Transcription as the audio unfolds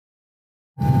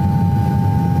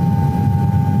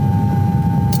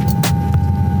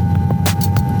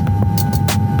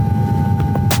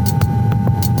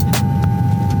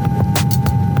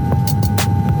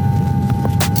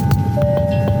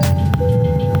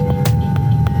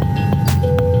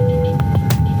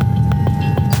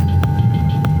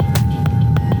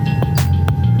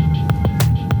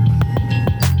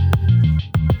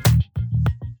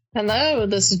Hello,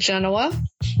 this is Genoa.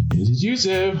 This is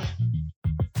Yusuf.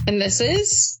 And this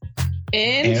is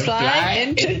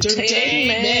In-Flight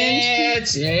Entertainment.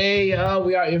 Hey,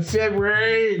 we are in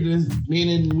February,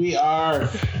 meaning we are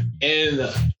in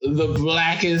the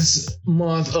blackest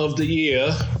month of the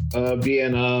year,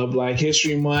 being Black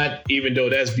History Month, even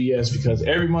though that's BS because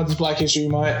every month is Black History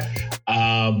Month.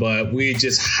 But we're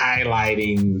just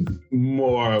highlighting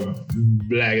more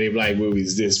black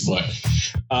movies this month.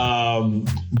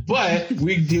 But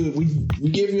we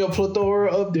give you a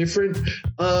plethora of different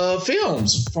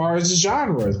films as far as the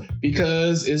genres,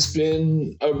 because it's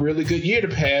been a really good year the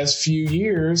past few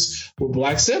years with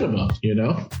black cinema, you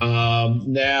know.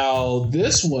 Now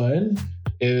this one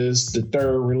is the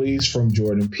third release from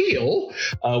Jordan Peele,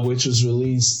 which was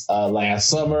released last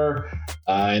summer,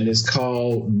 and it's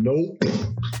called Nope.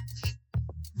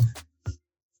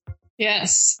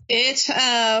 Yes, it's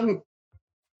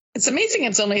amazing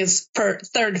it's only his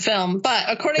third film, but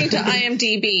according to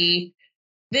IMDb,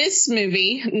 this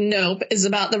movie, Nope, is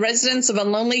about the residents of a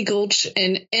lonely gulch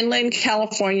in inland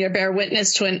California bear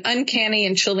witness to an uncanny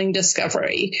and chilling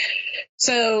discovery.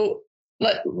 So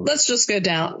let's just go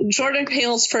down. Jordan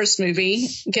Peele's first movie,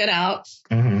 Get Out,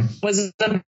 was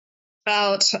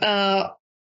about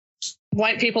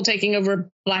white people taking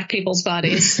over black people's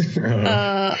bodies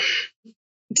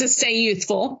to stay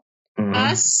youthful.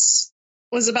 Us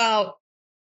was about...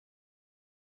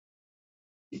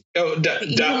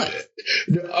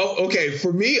 Okay,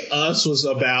 for me, Us was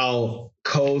about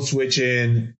code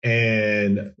switching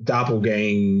and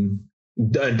doppelgangers,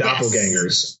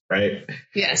 yes. Right?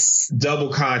 Yes.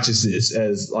 Double consciousness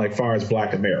as like far as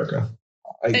Black America.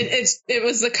 It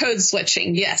was the code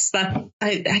switching. Yes, that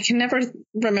I can never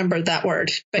remember that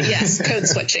word, but yes, code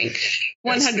switching,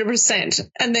 100%.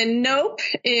 And then Nope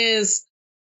is,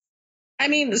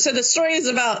 so the story is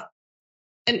about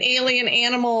an alien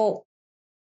animal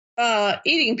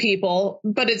eating people,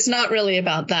 but it's not really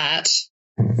about that.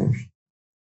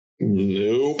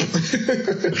 Nope.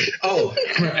 Oh,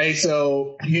 right.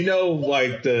 So,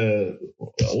 like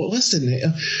what's the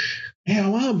name? Man, I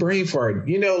want a brain fart.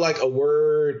 Like a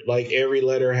word, like every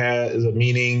letter has a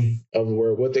meaning of a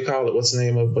word. What they call it? What's the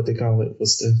name of what they call it?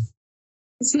 Is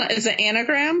it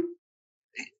anagram?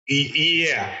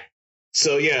 Yeah.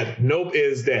 So yeah, Nope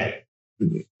is that.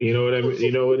 You know what I mean?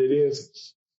 You know what it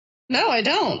is? No, I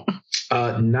don't.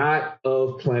 Not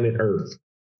of planet Earth.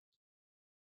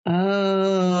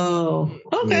 Oh,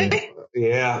 okay.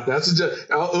 Yeah, that's it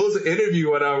was an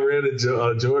interview when I read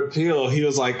Jordan Peele. He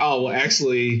was like, "Oh, well,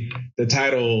 actually, the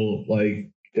title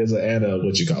is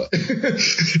what you call it?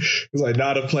 It's like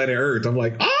Not of Planet Earth." I'm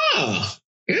like,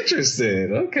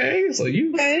 interesting. Okay, so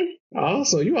you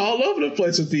all over the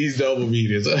place with these double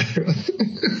meanings.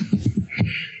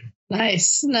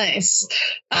 Nice.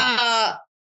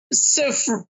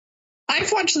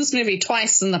 I've watched this movie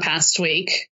twice in the past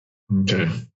week. Okay.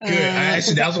 Good.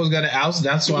 Actually, that's what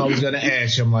that's why I was gonna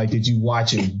ask you. I'm like, did you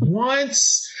watch it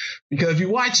once? Because if you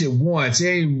watch it once, it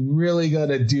ain't really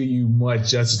gonna do you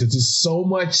much justice because there's so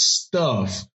much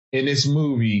stuff in this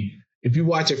movie. If you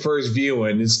watch it first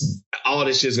viewing, all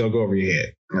this shit's gonna go over your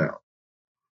head. Yeah.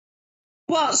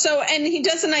 Well, and he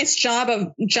does a nice job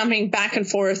of jumping back and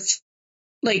forth,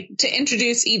 like to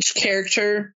introduce each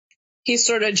character. He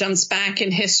sort of jumps back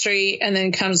in history and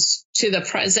then comes to the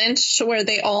present to where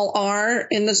they all are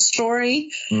in the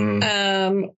story,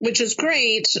 which is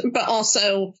great. But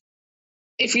also,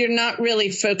 if you're not really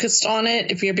focused on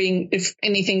it, if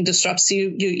anything disrupts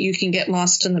you, you can get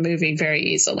lost in the movie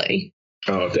very easily.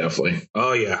 Oh, definitely.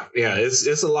 Oh, yeah. Yeah,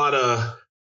 it's a lot of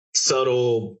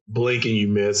subtle blink and you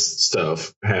miss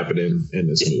stuff happening in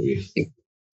this movie.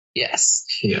 Yes.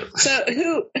 Yeah. So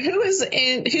who's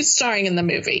starring in the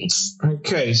movie?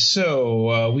 Okay,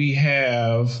 so we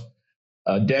have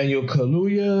Daniel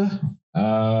Kaluuya,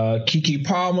 Kiki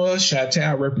Palmer,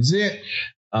 Chi-Town represent,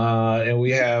 and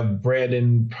we have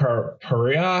Brandon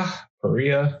Perea.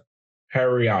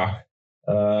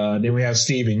 Then we have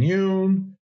Stephen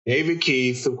Yeun, David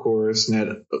Keith, of course, and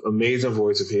that amazing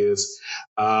voice of his.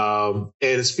 And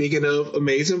speaking of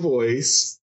amazing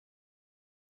voice,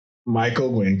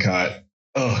 Michael Wincott.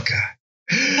 Oh God,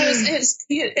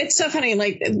 it's so funny.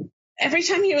 Like every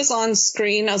time he was on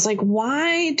screen, I was like,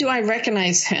 "Why do I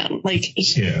recognize him? Like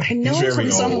I know him from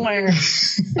somewhere."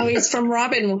 Oh, he's from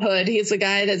Robin Hood. He's the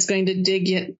guy that's going to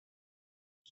dig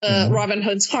Robin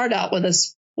Hood's heart out with a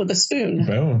spoon.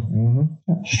 Mm-hmm.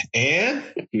 And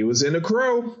he was in The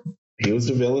Crow. He was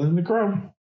the villain in The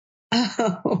Crow.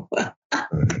 Oh.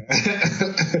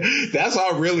 That's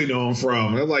all I really know him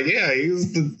from. I'm like, yeah, he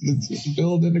was the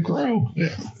villain in The Crow.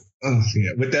 Yeah. Oh,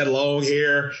 yeah, with that long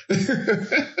hair.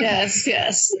 Yes.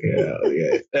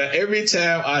 Yeah. Every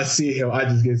time I see him, I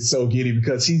just get so giddy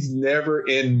because he's never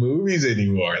in movies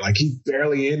anymore. Like he's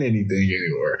barely in anything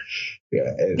anymore.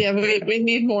 Yeah. We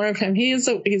need more of him. He has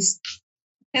a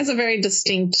very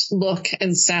distinct look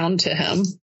and sound to him.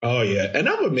 Oh yeah, and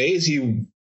I'm amazed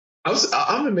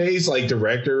I'm amazed like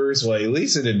directors, like at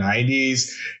least in the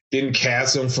 90s, didn't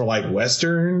cast him for like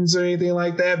westerns or anything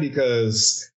like that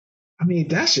because. I mean,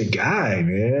 that's your guy,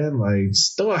 man. Like,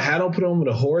 just throw a hat on, put him on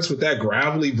a horse with that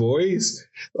gravelly voice.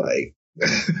 Like,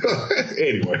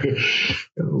 anyway,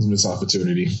 it was a missed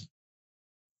opportunity.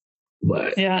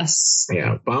 But yes,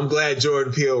 yeah. But I'm glad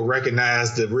Jordan Peele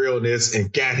recognized the realness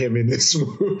and got him in this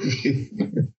movie.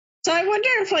 So I wonder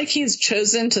if like he's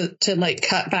chosen to like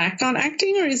cut back on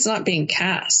acting, or he's not being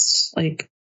cast. Like,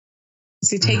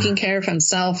 is he taking care of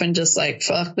himself and just like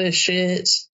fuck this shit?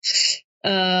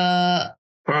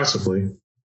 Possibly.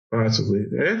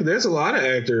 There's a lot of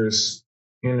actors,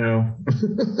 you know.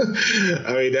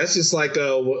 I mean, that's just like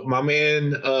my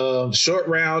man Short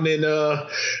Round in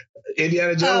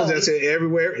Indiana Jones. That's it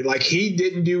everywhere. Like he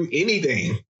didn't do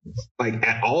anything like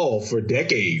at all for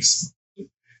decades.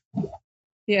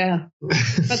 Yeah,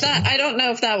 but that I don't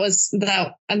know if that was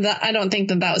that. I don't think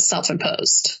that was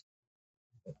self-imposed.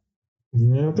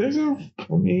 Yeah, I think so. I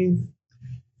mean,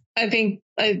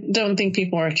 I don't think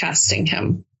people are casting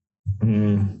him.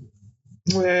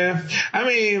 Yeah, I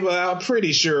mean, well, I'm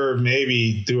pretty sure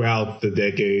maybe throughout the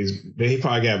decades, he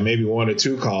probably got maybe one or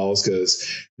two calls because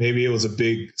maybe it was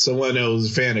someone that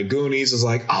was a fan of Goonies was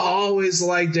like, I always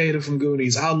liked Data from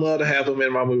Goonies. I'd love to have him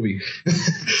in my movie.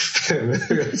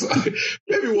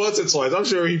 Maybe once or twice. I'm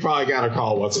sure he probably got a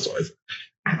call once or twice.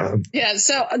 Yeah,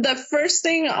 so the first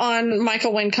thing on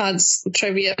Michael Wincott's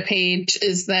trivia page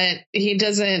is that he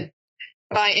doesn't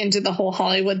buy into the whole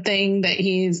Hollywood thing, that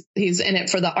he's in it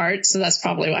for the art. So that's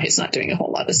probably why he's not doing a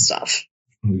whole lot of stuff.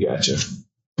 Gotcha.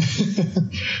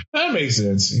 That makes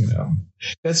sense, you know.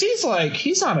 Because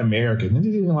he's not American.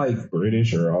 Isn't he like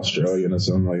British or Australian or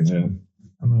something like that?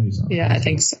 I know he's not. Yeah, I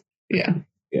think so. Yeah.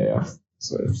 Yeah.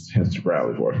 So hence the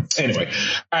Bradley for it. Anyway.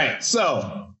 All right.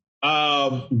 So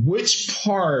which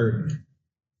part,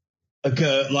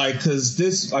 because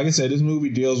this, like I said, this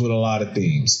movie deals with a lot of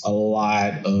themes, a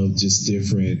lot of just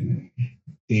different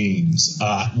themes.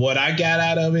 What I got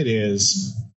out of it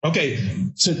is, okay,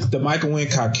 so the Michael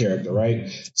Wincott character,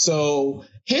 right? So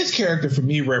his character for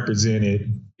me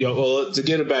represented, well, to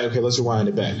get it back, okay, let's rewind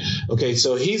it back. Okay,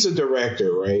 so he's a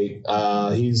director, right?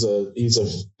 He's a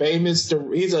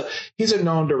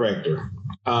known director.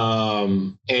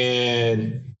 And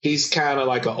he's kind of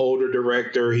like an older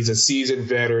director. He's a seasoned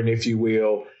veteran, if you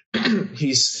will.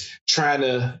 He's trying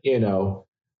to,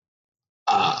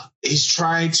 he's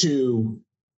trying to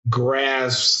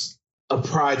grasp a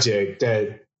project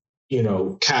that,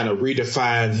 kind of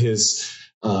redefine his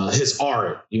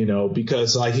art,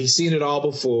 because like he's seen it all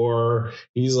before.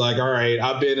 He's like, all right,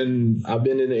 I've been in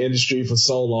the industry for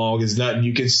so long. It's nothing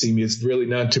you can see me. It's really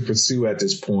nothing to pursue at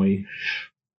this point.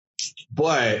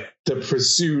 But the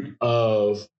pursuit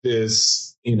of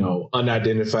this,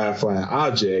 unidentified flying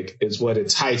object is what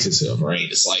entices him, right?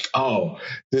 It's like, oh,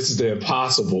 this is the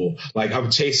impossible. Like I'm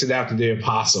chasing after the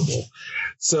impossible.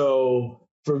 So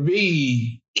for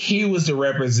me, he was the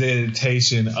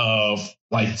representation of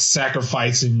like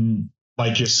sacrificing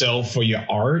like yourself for your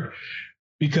art,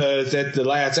 because at the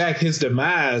last act, his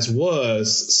demise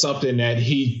was something that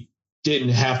he didn't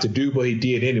have to do, but he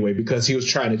did anyway, because he was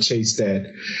trying to chase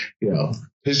that, he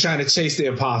was trying to chase the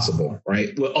impossible,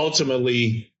 right? Well,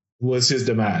 ultimately was his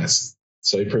demise.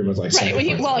 So he pretty much like, right.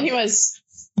 He was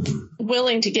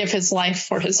willing to give his life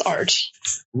for his art.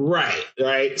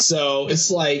 Right. So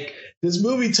it's like this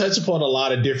movie touched upon a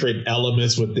lot of different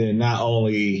elements within not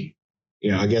only,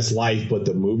 I guess life, but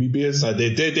the movie business.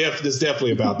 It's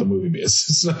definitely about the movie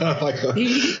business.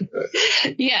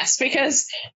 Yes, because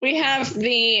we have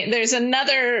there's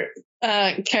another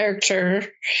character,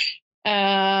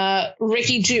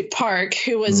 Ricky Jupe Park,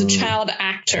 who was a child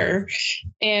actor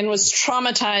and was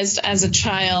traumatized as a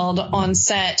child on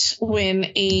set when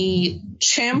a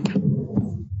chimp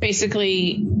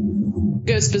basically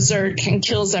goes berserk and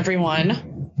kills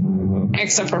everyone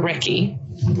except for Ricky.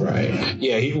 Right.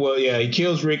 Yeah. He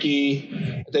kills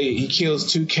Ricky. He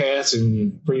kills two cats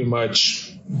and pretty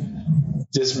much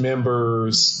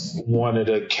dismembers one of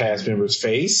the cast members'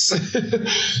 face.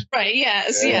 Right.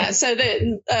 Yes. Yeah. So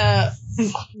the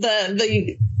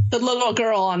little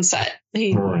girl on set,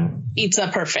 he eats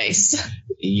up her face.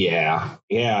 Yeah.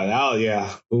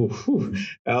 Ooh,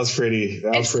 that was pretty.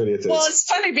 Well, it's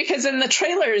funny because in the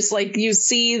trailers, like you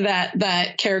see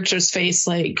that character's face,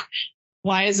 like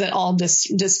why is it all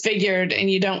disfigured, and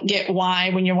you don't get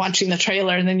why when you're watching the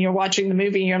trailer, and then you're watching the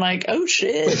movie and you're like, oh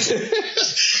shit.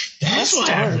 That's what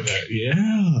happened.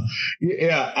 Yeah.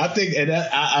 I think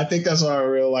that's what I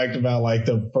really liked about like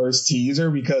the first teaser,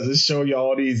 because it showed you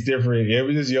all these different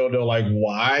images. You don't know like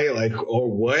why, like, or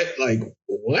what, like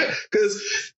what? Because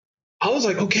I was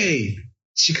like, okay,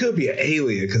 she could be an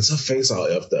alien because her face all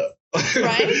effed up.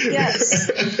 Right? Yes.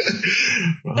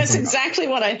 That's exactly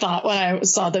what I thought when I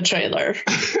saw the trailer.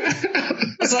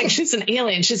 I was like, she's an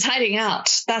alien. She's hiding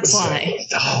out. That's why.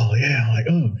 Oh, yeah. Like,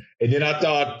 oh. And then I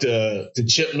thought the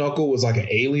chip knuckle was like an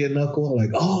alien knuckle. I'm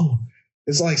like, oh,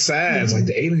 it's like Sass. Like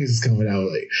the aliens is coming out.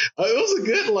 Like, it was a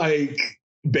good, like,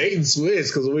 bait and switch,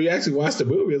 because when we actually watched the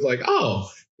movie, it's like,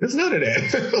 oh, there's none of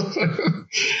that.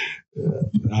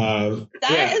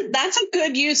 That's a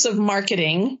good use of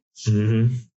marketing.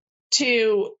 Mm-hmm.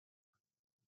 To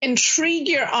intrigue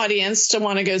your audience to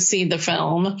want to go see the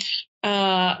film,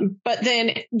 but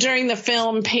then during the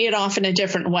film pay it off in a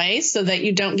different way so that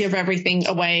you don't give everything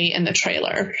away in the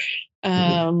trailer.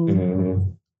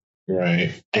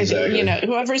 Right. Exactly. You know,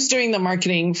 whoever's doing the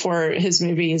marketing for his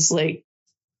movies, like,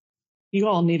 you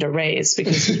all need a raise,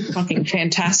 because it's fucking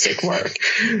fantastic work.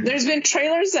 There's been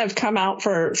trailers that have come out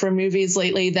for movies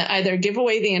lately that either give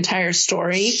away the entire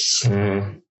story,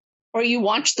 or you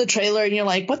watch the trailer and you're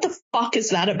like, what the fuck is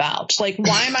that about? Like,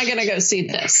 why am I going to go see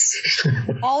this?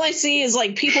 All I see is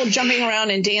like people jumping around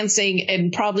and dancing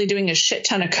and probably doing a shit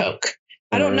ton of coke.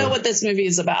 I don't know what this movie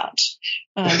is about.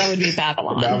 That would be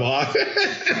Babylon. The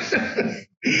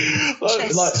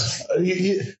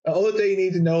only thing you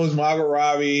need to know is Margot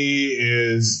Robbie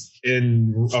is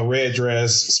in a red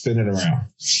dress spinning around.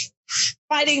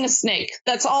 Fighting a snake.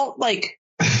 That's all, like...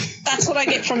 That's what I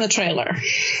get from the trailer.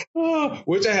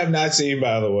 Which I have not seen,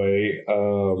 by the way.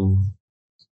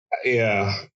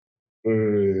 Yeah.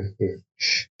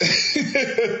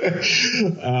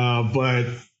 But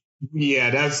yeah,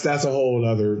 that's a whole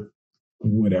other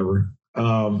whatever.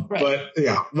 Right.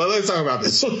 But let's talk about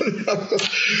this.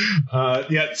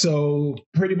 So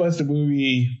pretty much the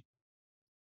movie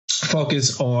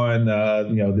focus on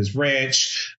this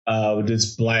ranch,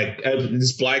 this black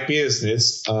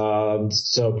business.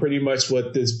 So pretty much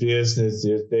what this business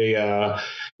is, they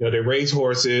raise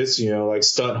horses, like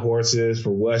stunt horses for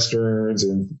westerns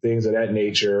and things of that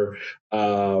nature.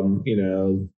 And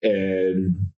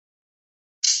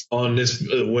on this,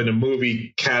 when the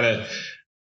movie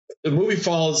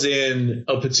falls in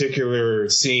a particular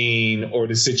scene or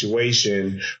the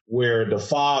situation where the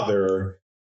father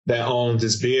that owns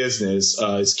this business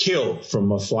is killed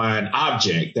from a flying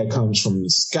object that comes from the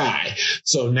sky.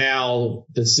 So now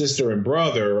the sister and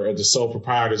brother are the sole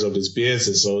proprietors of this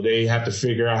business. So they have to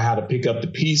figure out how to pick up the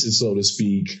pieces, so to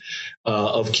speak,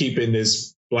 of keeping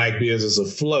this black business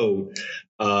afloat.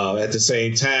 At the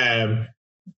same time,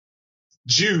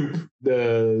 Jupe,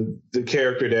 the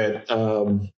character that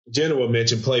Genoa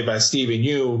mentioned, played by Stephen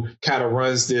Yeun, kind of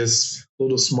runs this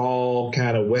little small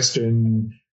kind of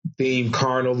Western theme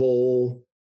carnival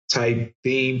type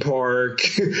theme park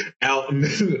out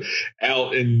in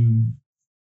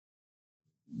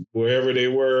wherever they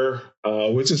were,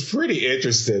 which is pretty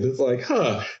interesting. It's like,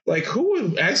 like who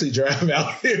would actually drive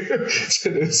out here to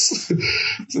this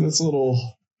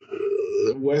little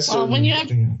Western? Well, when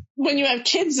you have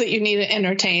kids that you need to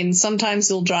entertain, sometimes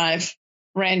you'll drive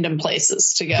random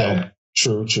places to go. Yeah.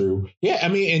 True. Yeah, I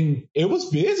mean, and it was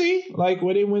busy. Like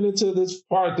when they went into this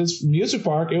music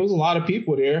park, it was a lot of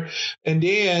people there. And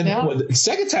then the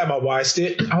second time I watched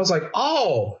it, I was like,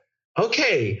 oh,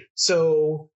 okay.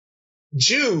 So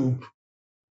Jupe,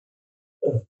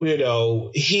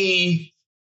 he,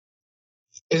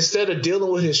 instead of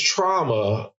dealing with his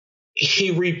trauma,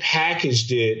 he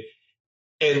repackaged it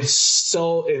and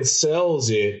sells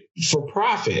it for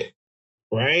profit,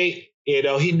 right?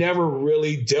 He never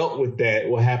really dealt with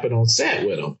what happened on set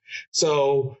with him.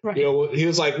 So, right. He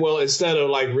was like, well, instead of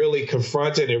like really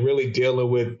confronting and really dealing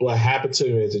with what happened to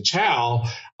him as a child,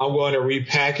 I'm going to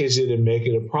repackage it and make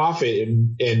it a profit.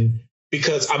 And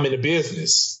because I'm in the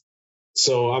business,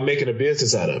 so I'm making a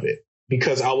business out of it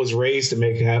because I was raised to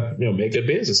make a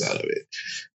business out of it.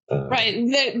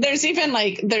 Right. There's even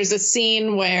there's a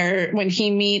scene where when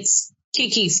he meets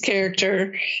Kiki's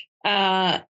character,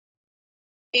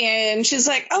 and she's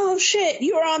like, oh, shit,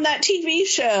 you were on that TV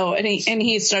show. And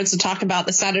he starts to talk about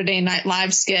the Saturday Night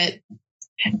Live skit.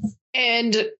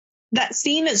 And that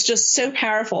scene is just so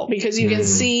powerful because you can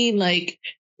see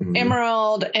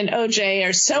Emerald and OJ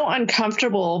are so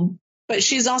uncomfortable, but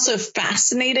she's also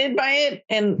fascinated by it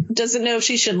and doesn't know if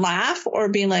she should laugh or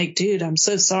be like, dude, I'm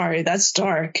so sorry. That's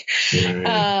dark.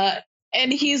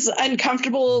 and he's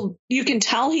uncomfortable. You can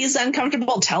tell he's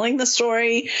uncomfortable telling the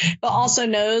story, but also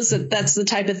knows that that's the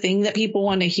type of thing that people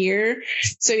want to hear.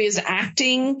 So he's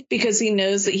acting because he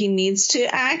knows that he needs to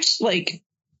act like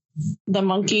the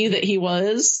monkey that he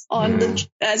was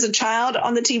as a child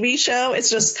on the TV show. It's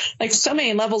just like so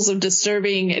many levels of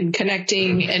disturbing and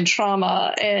connecting and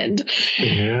trauma, and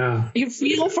you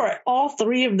feel for all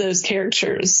three of those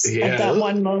characters at that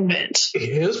one moment.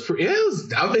 It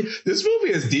was. I mean, this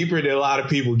movie is deeper than a lot of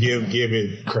people give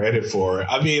it credit for.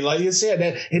 I mean, like you said,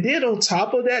 that, and then on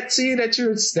top of that scene that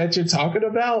you're talking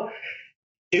about,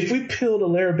 if we peel the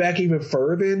layer back even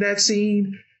further in that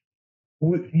scene,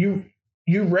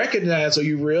 you recognize or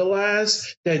you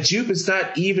realize that Jupe is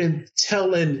not even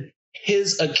telling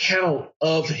his account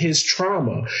of his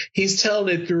trauma. He's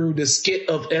telling it through the skit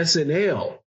of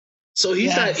SNL. So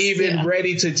he's not even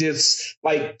ready to just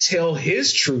like tell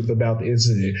his truth about the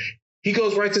incident. He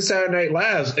goes right to Saturday Night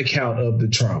Live's account of the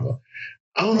trauma.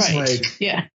 I was like,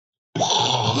 yeah,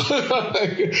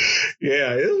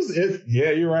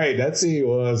 you're right. That scene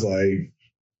was like,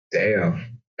 damn.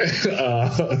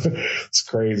 It's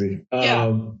crazy.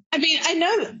 I mean,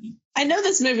 I know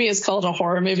this movie is called a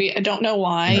horror movie. I don't know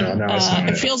why. No,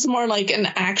 it feels more like an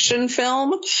action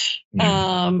film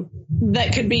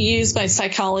that could be used by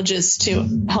psychologists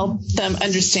to help them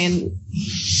understand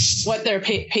what their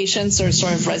patients are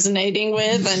sort of resonating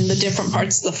with and the different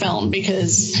parts of the film,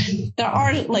 because there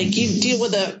are, like, you deal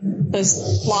with the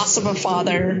loss of a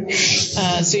father.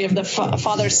 So you have the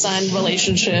father-son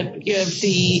relationship. You have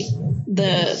the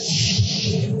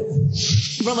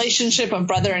relationship of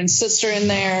brother and sister in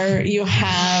there. You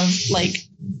have like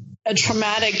a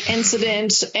traumatic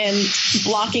incident and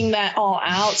blocking that all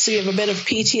out. So you have a bit of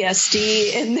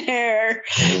PTSD in there.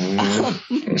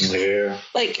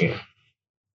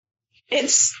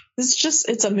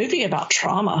 It's a movie about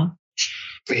trauma.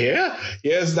 Yeah,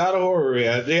 it's not a horror.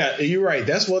 Yeah, you're right.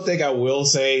 That's one thing I will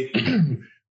say.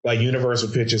 Like Universal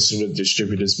Pictures to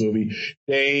distribute this movie,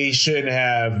 they shouldn't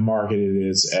have marketed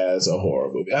this as a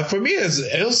horror movie. For me, it's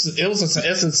a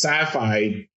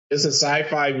sci-fi. It's a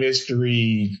sci-fi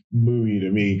mystery movie to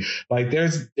me. Like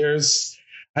there's.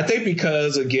 I think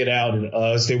because of Get Out and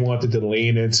Us, they wanted to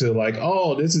lean into like,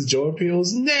 oh, this is Jordan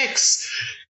Peele's next,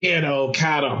 kind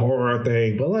of horror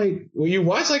thing. But like when you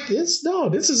watch like this, no,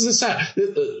 this is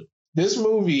this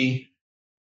movie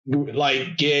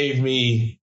like gave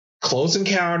me Close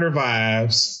Encounter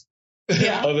vibes of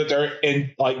the third,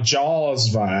 and like Jaws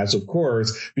vibes, of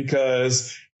course,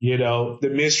 because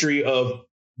the mystery of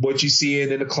what you see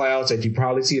in the clouds that you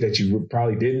probably see that you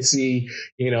probably didn't see,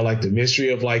 like the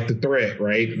mystery of like the threat,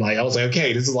 right? Like I was like,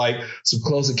 okay, this is like some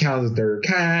Close Encounters of the Third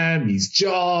Kind, these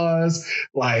Jaws,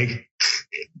 like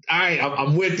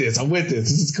I'm with this. This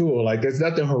is cool. Like there's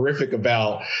nothing horrific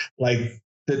about like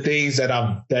the things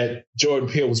that Jordan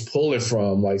Peele was pulling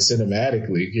from, like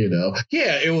cinematically,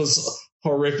 Yeah, it was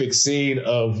horrific scene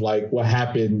of like what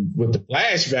happened with the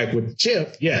flashback with the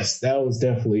chip. Yes, that was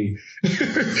definitely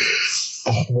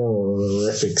a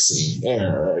horrific scene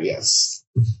there. Yes.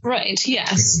 Right.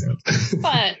 Yes.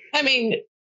 But I mean,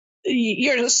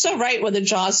 you're so right with the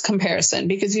Jaws comparison,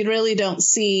 because you really don't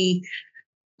see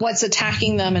what's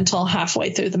attacking them until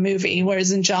halfway through the movie.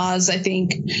 Whereas in Jaws, I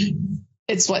think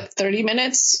it's 30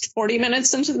 minutes, 40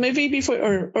 minutes into the movie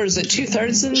before, or is it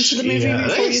 2/3 into the movie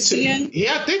before you see it?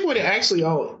 Yeah, I think when it actually,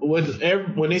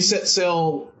 when they set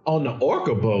sail on the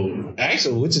Orca boat,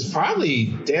 actually, which is probably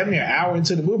damn near an hour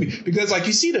into the movie, because like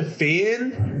you see the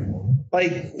fin,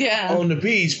 on the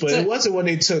beach, but it wasn't when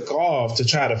they took off to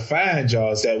try to find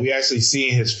Jaws that we actually see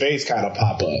his face kind of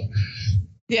pop up.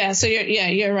 Yeah, so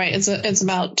you're right. It's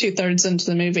about 2/3 into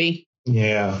the movie.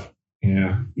 Yeah.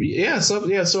 So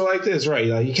like this, right?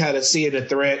 Like you kind of see the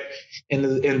threat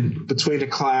in between the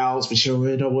clouds, but you don't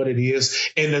really know what it is.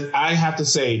 And I have to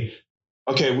say,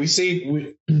 okay, we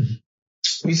seen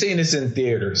this in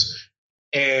theaters,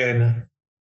 and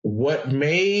what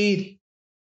made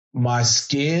my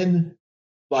skin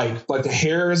like the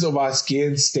hairs of my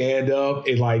skin stand up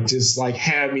and like just like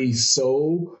have me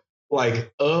so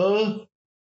like the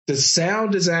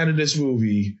sound design of this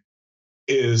movie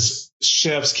is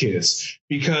chef's kiss,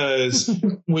 because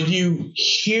when you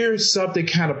hear something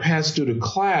kind of pass through the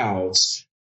clouds,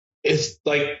 it's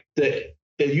like the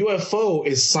UFO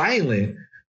is silent,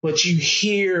 but you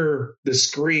hear the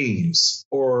screams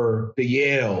or the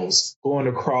yells going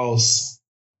across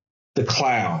the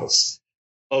clouds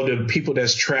of the people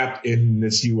that's trapped in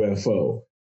this UFO.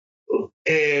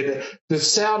 And the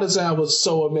sound design was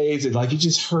so amazing. Like you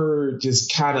just heard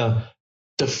just kind of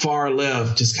the far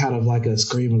left, just kind of like a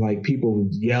scream, like people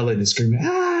yelling and screaming,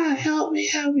 help me,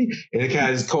 help me. And it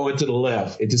kind of just going to the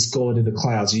left. It just going into the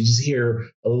clouds. You just hear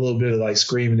a little bit of like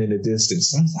screaming in the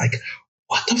distance. I was like,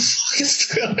 what the fuck is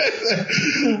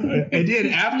that? And then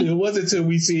after, it wasn't until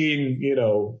we seen, you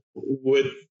know, what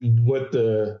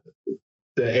the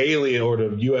alien or the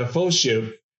UFO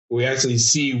ship, we actually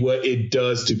see what it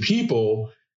does to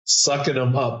people, sucking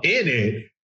them up in it,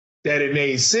 that it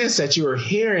made sense that you were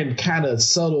hearing kind of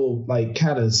subtle, like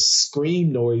kind of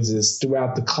scream noises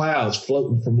throughout the clouds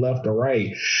floating from left to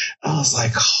right. I was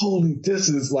like, holy, this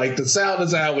is like, the sound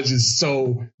design was just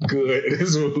so good in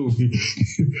this movie.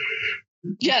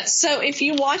 Yes. So if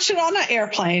you watch it on an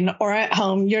airplane or at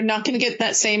home, you're not going to get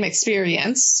that same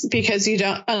experience because you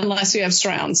don't, unless you have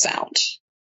surround sound.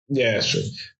 Yeah, that's true.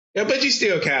 Yeah, but you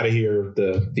still kind of hear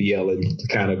the yelling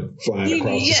kind of flying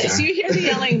across the sky. Yes, you hear the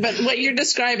yelling, but what you're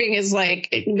describing is like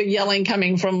the yelling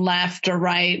coming from left or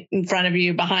right, in front of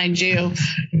you, behind you,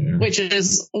 yeah, which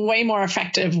is way more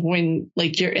effective when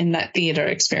like you're in that theater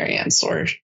experience, or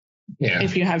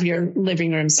if you have your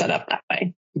living room set up that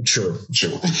way. True.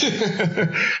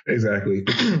 Exactly.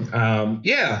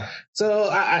 Yeah. So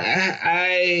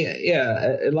I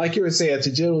like you were saying,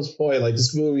 to Jill's point, like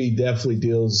this movie definitely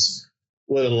deals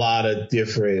with a lot of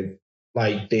different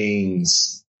like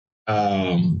things.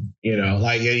 You know,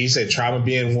 like you said, trauma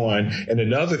being one, and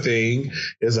another thing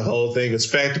is the whole thing of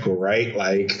spectacle, right?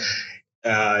 Like,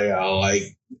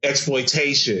 like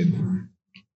exploitation.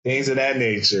 Things of that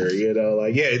nature, you know,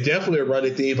 like, yeah, it definitely a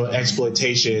running theme of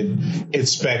exploitation and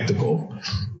spectacle.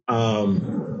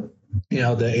 You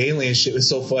know, the alien shit was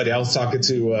so funny. I was talking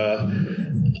to a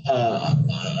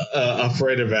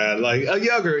friend of mine, like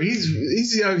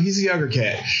he's a younger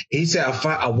cat. He said,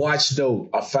 I watched Dope.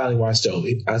 I finally watched Dope.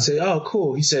 I said, oh,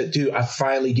 cool. He said, dude, I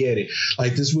finally get it.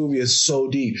 Like, this movie is so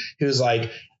deep. He was like,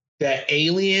 that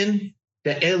alien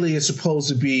is supposed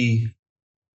to be,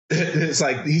 it's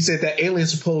like, he said that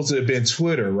alien's supposed to have been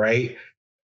Twitter, right?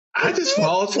 I just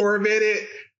paused for a minute.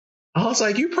 I was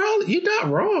like, you're not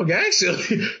wrong, actually.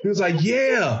 He was like,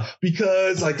 yeah,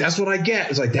 because like, that's what I get.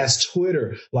 It's like, that's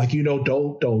Twitter. Like, you know,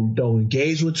 don't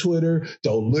engage with Twitter.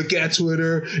 Don't look at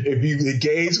Twitter. If you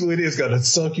engage with it, it's going to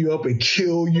suck you up and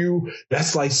kill you.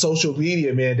 That's like social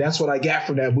media, man. That's what I got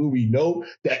from that movie. Nope.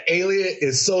 That alien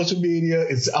is social media.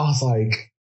 I was like,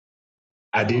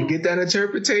 I didn't get that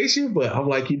interpretation, but I'm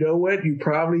like, you know what? You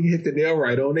probably hit the nail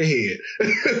right on the head.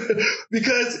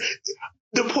 Because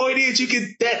the point is,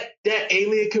 that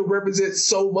alien can represent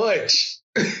so much.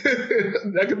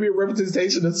 That could be a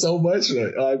representation of so much,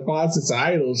 like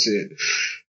societal shit.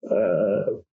 Yeah,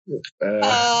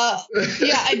 I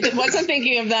wasn't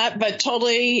thinking of that, but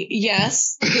totally,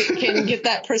 yes, it can get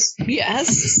that.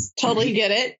 Yes, totally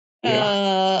get it.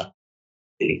 Yeah.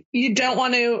 You don't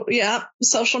want to,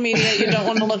 social media, you don't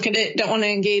want to look at it, don't want to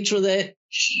engage with it.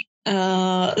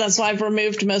 That's why I've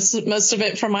removed most of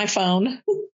it from my phone.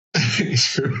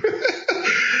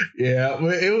 Yeah,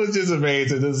 but it was just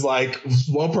amazing. It's like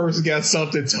one person got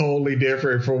something totally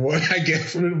different from what I get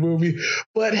from the movie.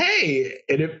 But hey,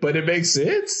 it makes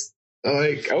sense.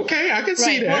 Like, okay, I can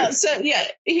see that. Well, so yeah,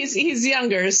 he's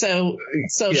younger, so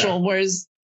social, whereas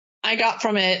I got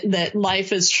from it that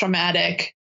life is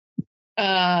traumatic.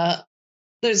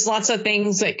 There's lots of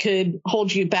things that could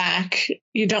hold you back.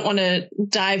 You don't want to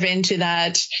dive into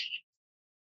that.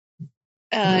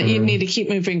 You need to keep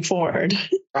moving forward.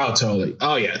 Oh, totally.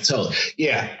 Oh, yeah, totally.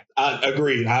 Yeah, I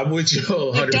agree. I'm with you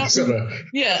 100%.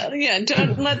 Yeah.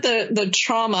 Don't let the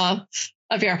trauma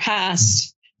of your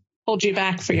past hold you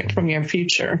back from your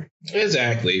future.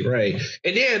 Exactly, right.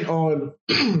 And then on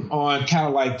kind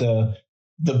of like the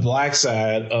black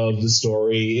side of the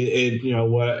story,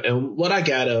 what I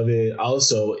got of it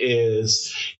also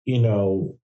is,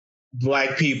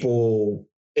 black people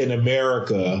in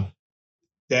America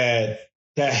that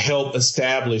help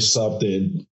establish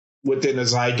something within the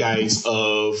zeitgeist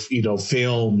of,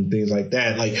 film and things like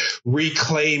that, like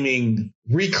reclaiming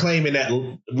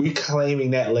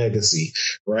that legacy,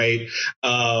 right?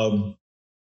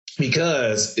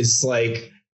 Because it's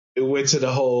like, it went to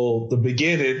the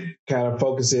beginning, kind of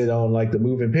focusing on like the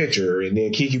moving picture, and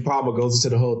then Keke Palmer goes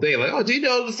into the whole thing, like, oh, do you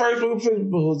know the first movie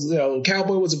was,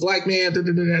 cowboy was a black man, and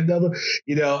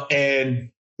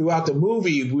throughout the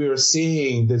movie, we were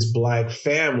seeing this black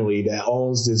family that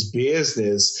owns this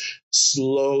business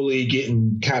slowly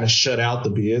getting kind of shut out the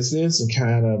business and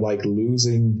kind of like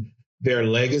losing their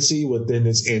legacy within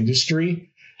this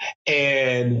industry.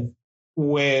 And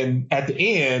when at the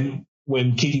end,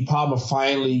 when Keke Palmer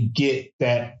finally get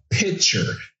that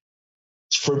picture,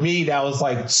 for me, that was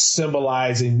like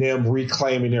symbolizing them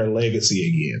reclaiming their legacy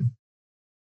again.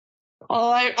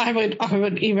 Well, I would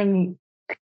even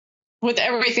with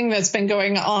everything that's been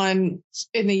going on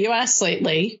in the U.S.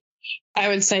 lately, I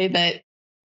would say that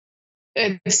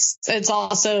it's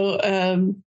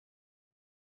also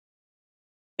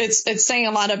it's saying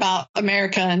a lot about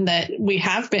America, and that we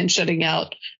have been shutting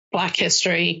out Black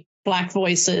history, Black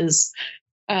voices,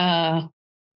 and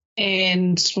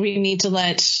we need to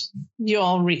let you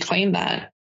all reclaim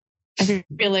that. I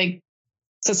feel like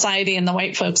society and the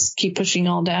white folks keep pushing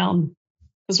all down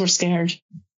because we're scared.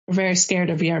 We're very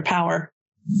scared of your power.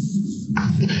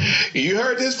 You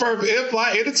heard this from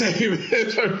Fly Entertainment.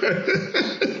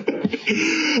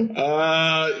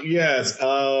 Yes.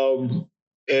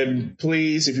 And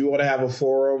please, if you want to have a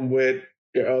forum with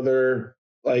your other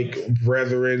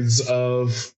brethrens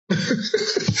of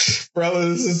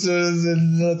brothers and sisters,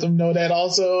 and let them know that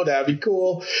also, that'd be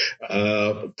cool.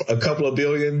 A couple of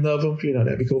billion of them,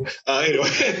 that'd be cool. Anyway,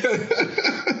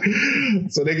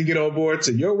 so they can get on board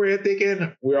to your way of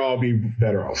thinking. We'll all be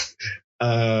better off.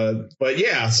 But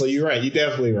yeah, so you're right. You're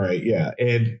definitely right. Yeah.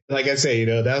 And like I say,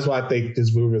 that's why I think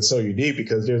this movie is so unique,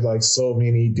 because there's so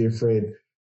many different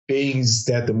things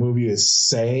that the movie is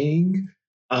saying.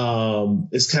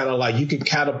 It's kind of like you can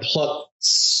kind of pluck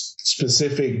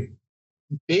specific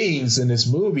things in this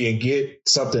movie and get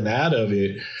something out of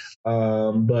it.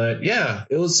 But yeah,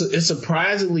 it's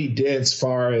surprisingly dense as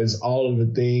far as all of the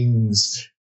things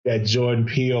that Jordan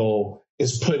Peele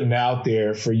is putting out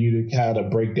there for you to kind of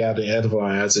break down the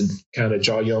analyze and kind of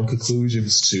draw your own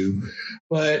conclusions to.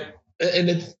 But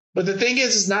the thing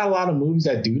is, it's not a lot of movies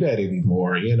that do that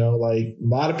anymore. A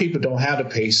lot of people don't have the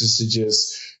patience to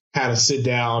just kind of sit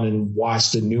down and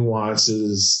watch the nuance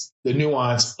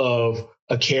of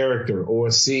a character or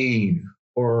a scene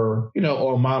or a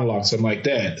monologue, something like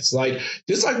that. It's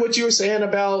just like what you were saying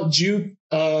about Jupe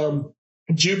and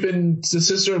the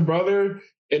sister and brother,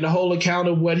 and the whole account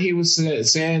of what he was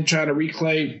saying, trying to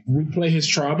replay his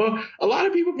trauma. A lot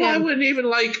of people probably wouldn't even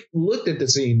looked at the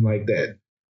scene like that.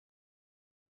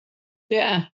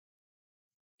 Yeah.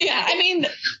 Yeah. I mean,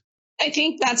 I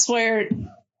think that's where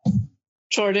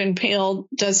Jordan Peele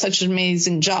does such an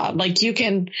amazing job. You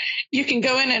can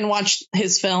go in and watch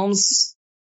his films,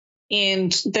 and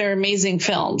they're amazing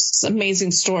films,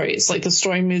 amazing stories. The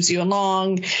story moves you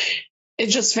along.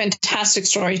 It's just fantastic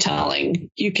storytelling.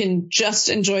 You can just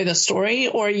enjoy the story,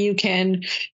 or you can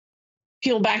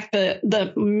peel back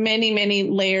the many, many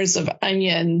layers of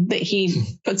onion that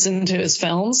he puts into his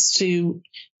films to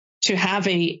have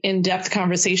a in-depth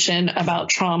conversation about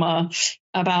trauma,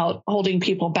 about holding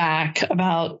people back,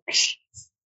 about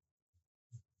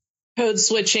code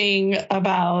switching,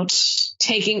 about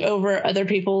taking over other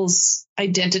people's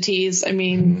identities. I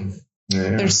mean,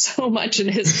 there's so much in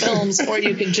his films, or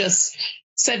you can just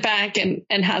sit back and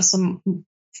have some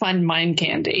fun mind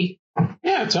candy.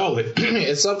 Yeah, totally.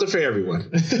 It's something for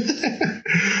everyone.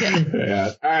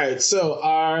 Yeah. All right. So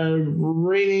our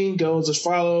rating goes as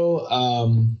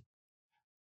follow.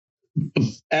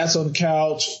 Ass on the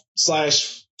Couch /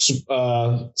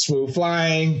 Smooth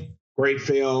Flying. Great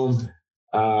film.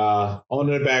 On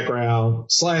in the background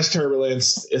 /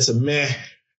 Turbulence. It's a meh.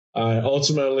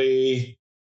 Ultimately,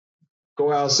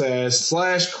 Go Outside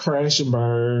 / Crash and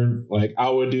Burn. I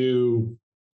would do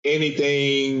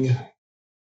anything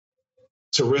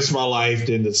to risk my life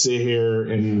than to sit here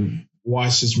and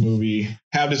watch this movie,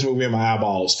 have this movie in my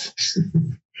eyeballs.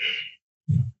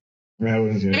 I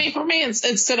mean, for me,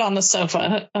 it's sit on the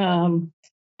sofa.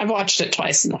 I've watched it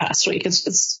twice in the past week. It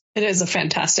is a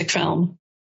fantastic film.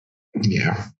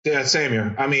 Yeah, same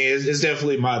here. I mean, it's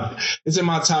definitely it's in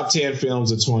my top 10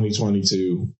 films of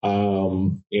 2022.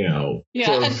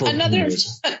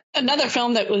 Another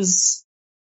film that was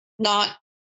not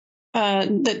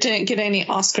that didn't get any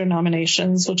Oscar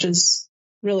nominations, which is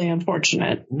really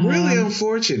unfortunate. Really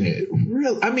unfortunate.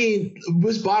 I mean,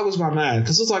 which boggles my mind,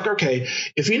 because it's okay,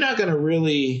 if you're not going to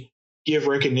really give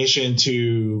recognition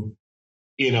to,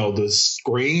 the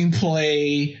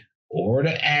screenplay or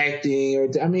the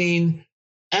acting,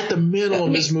 at the middle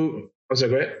of this movie. Oh,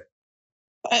 sorry, go ahead.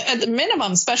 At the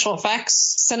minimum, special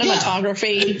effects,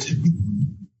 cinematography.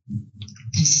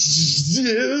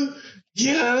 Yeah.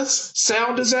 Yes.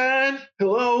 Sound design.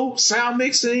 Hello. Sound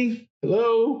mixing.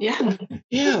 Hello. Yeah.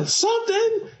 Yeah.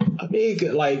 Something. I mean,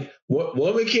 what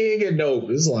Woman King and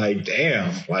Nope is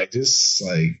damn. It is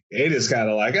kind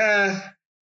of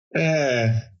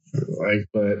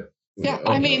but. Yeah.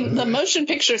 I mean, the Motion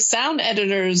Picture Sound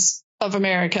Editors of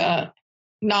America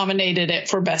nominated it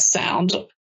for Best Sound.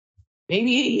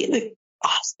 Maybe the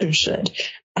Oscars should.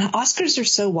 Oscars are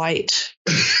so white.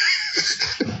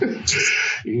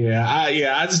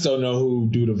 I just don't know who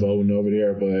do the voting over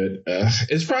there, but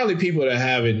it's probably people that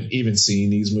haven't even seen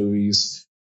these movies,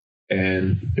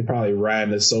 and they're probably riding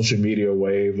the social media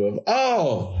wave of,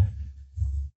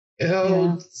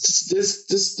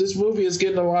 this movie is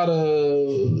getting a lot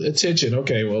of attention.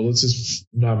 Okay, well, let's just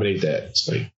nominate that. It's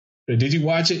like, did you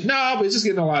watch it? No, but it's just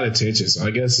getting a lot of attention. So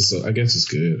I guess it's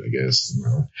good. I guess.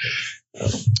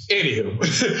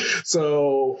 Anywho,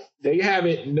 so there you have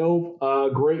it. Nope.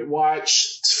 Great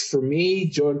watch for me.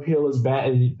 Jordan Peele is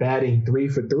batting 3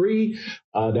 for 3.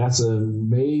 That's an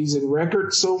amazing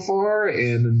record so far,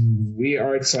 and we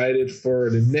are excited for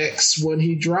the next one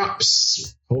he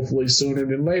drops. Hopefully sooner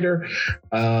than later.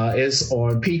 It's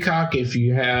on Peacock if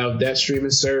you have that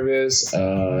streaming service,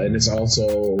 and it's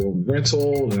also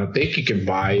rental, and I think you can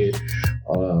buy it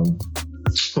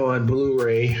on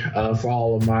Blu-ray for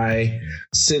all of my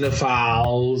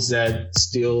cinephiles that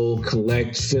still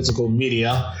collect physical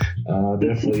media.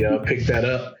 Definitely pick that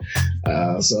up.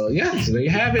 So there you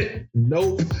have it.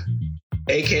 Nope,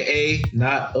 aka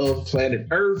Not of Planet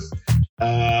Earth.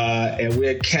 And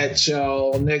we'll catch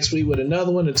y'all next week with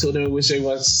another one. Until then, we wish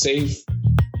everyone safe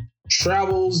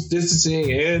travels,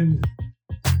 distancing, and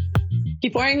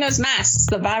keep wearing those masks.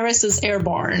 The virus is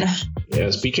airborne.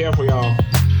 Yes, be careful, y'all.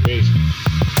 Peace.